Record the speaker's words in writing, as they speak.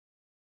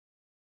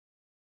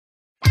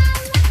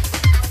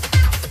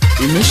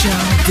Initial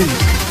D.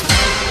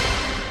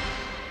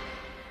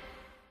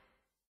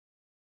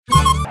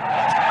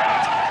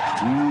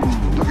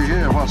 Looky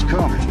here, what's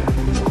coming?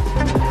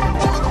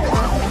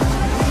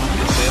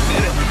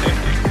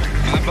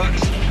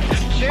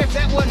 Sheriff,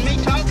 that wasn't me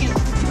talking.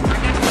 I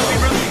got to be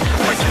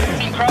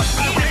running across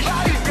the finish.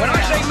 When I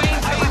say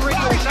maintain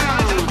radio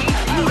silence, I mean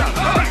you the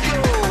fuck.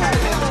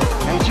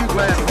 Ain't you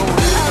glad the whole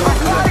news don't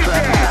do that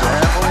traffic at the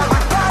airport?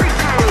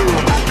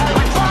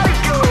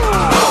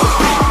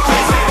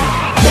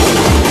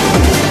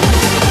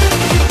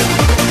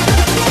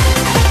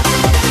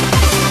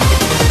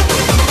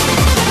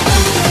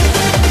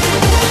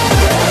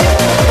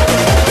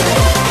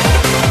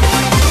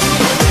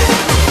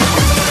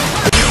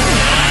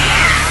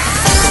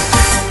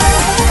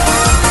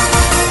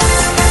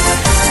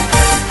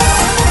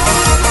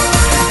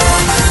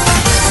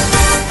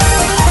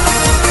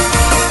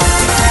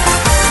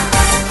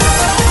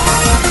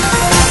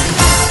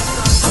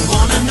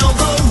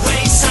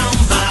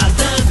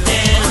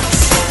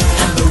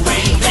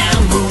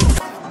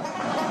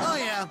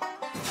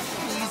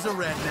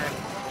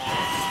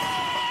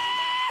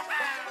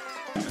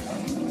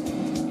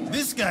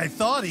 This guy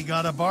thought he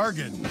got a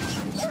bargain.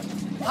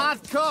 Hot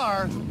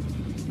car,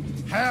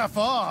 half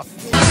off.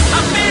 I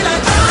feel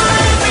like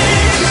driving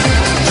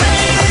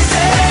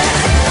crazy,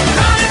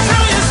 running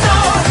through your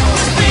soul,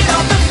 speed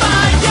of the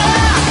fire.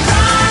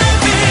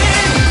 Driving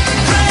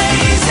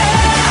crazy,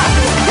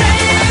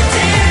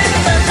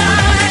 creating the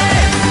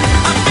night.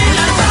 I feel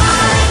like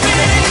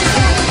driving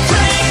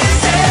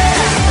crazy,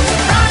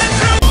 running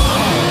through.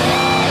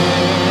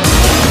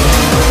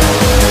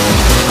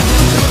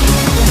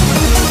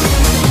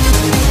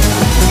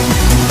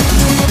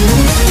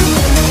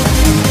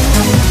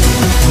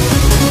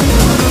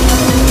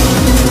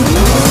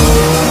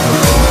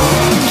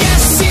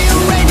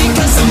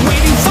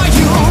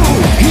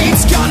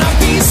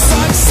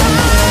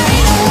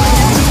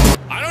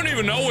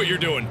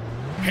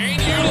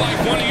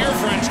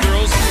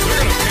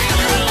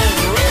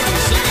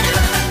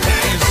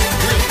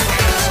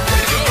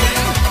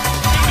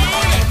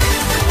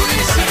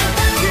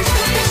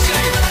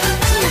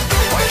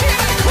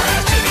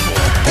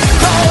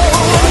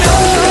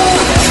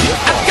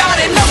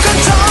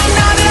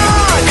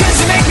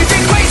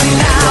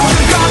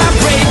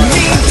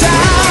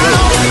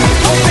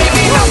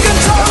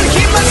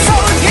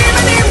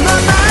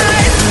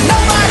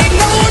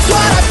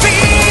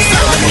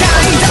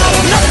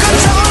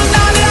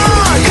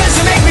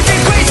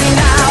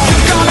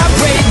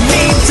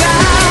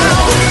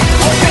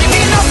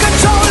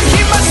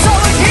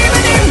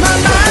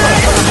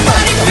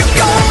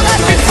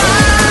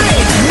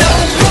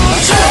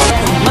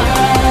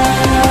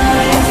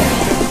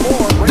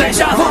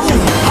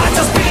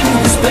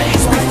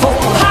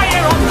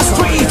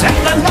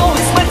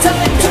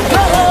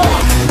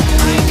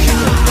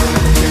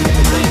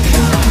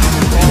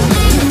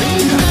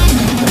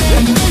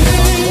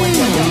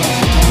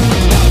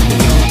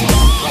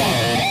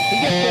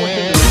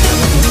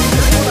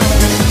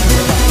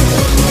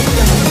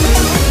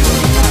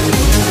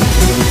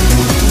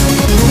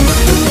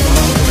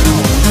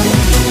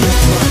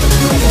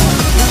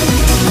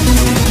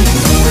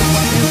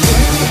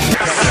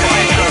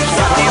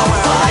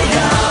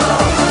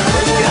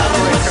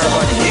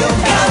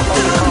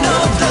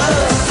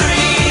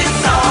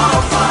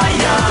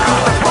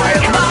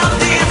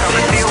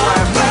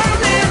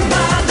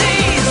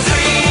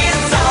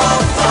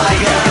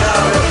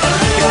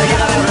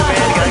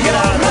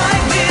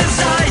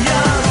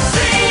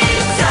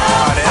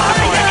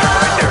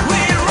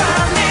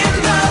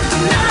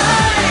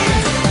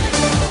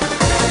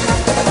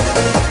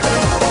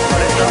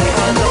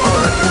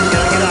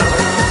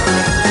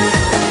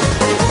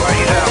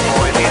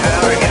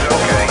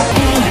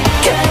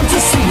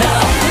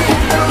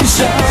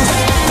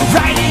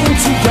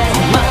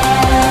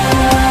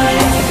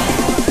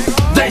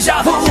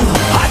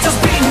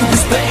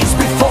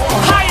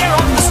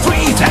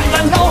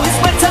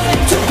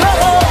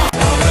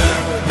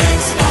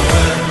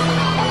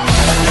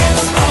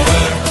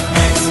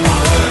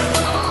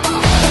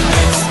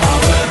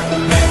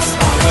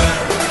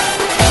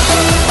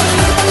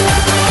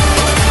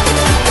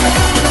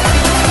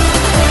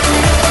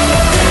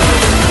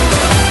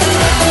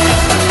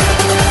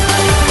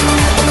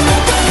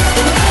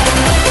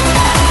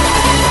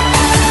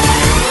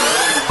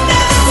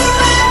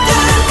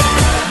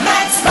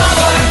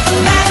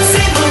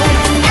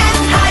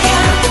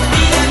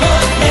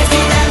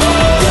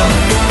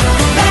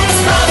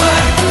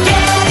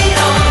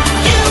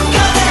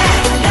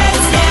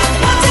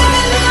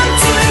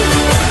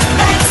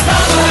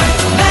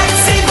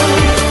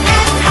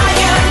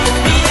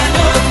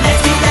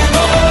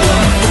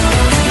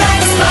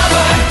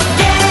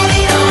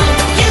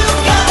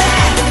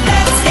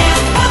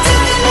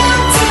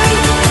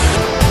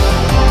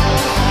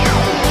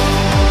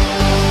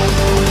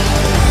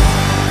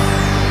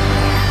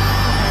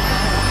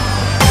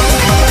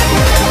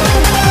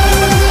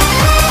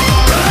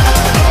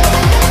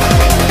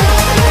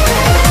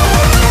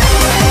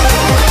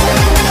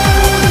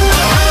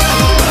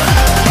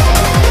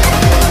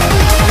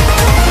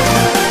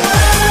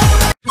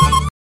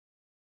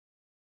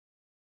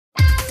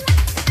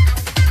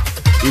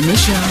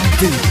 Initial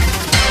D.